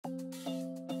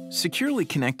Securely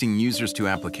connecting users to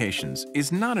applications is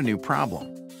not a new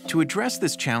problem. To address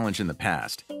this challenge in the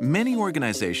past, many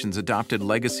organizations adopted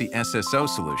legacy SSO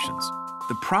solutions.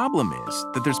 The problem is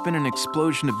that there's been an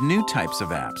explosion of new types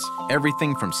of apps,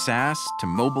 everything from SaaS to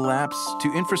mobile apps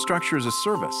to infrastructure as a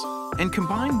service. And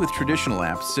combined with traditional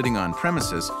apps sitting on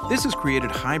premises, this has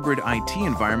created hybrid IT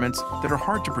environments that are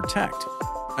hard to protect.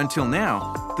 Until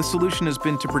now, the solution has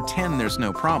been to pretend there's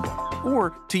no problem,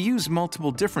 or to use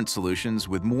multiple different solutions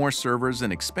with more servers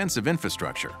and expensive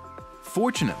infrastructure.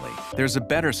 Fortunately, there's a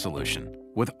better solution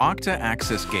with Okta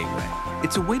Access Gateway.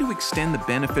 It's a way to extend the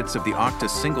benefits of the Okta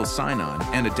single sign-on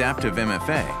and adaptive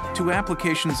MFA to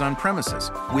applications on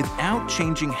premises without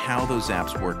changing how those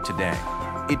apps work today.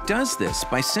 It does this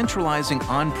by centralizing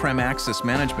on-prem access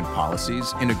management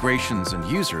policies, integrations, and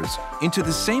users into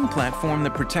the same platform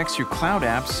that protects your cloud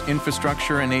apps,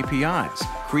 infrastructure, and APIs,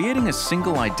 creating a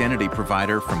single identity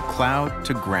provider from cloud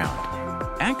to ground.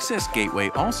 Access Gateway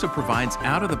also provides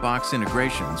out-of-the-box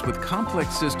integrations with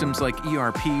complex systems like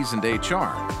ERPs and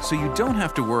HR, so you don't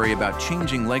have to worry about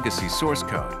changing legacy source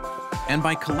code. And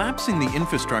by collapsing the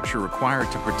infrastructure required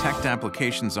to protect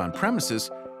applications on premises,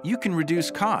 you can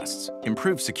reduce costs,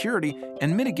 improve security,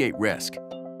 and mitigate risk.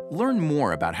 Learn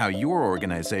more about how your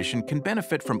organization can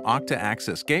benefit from Okta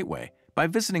Access Gateway by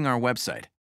visiting our website.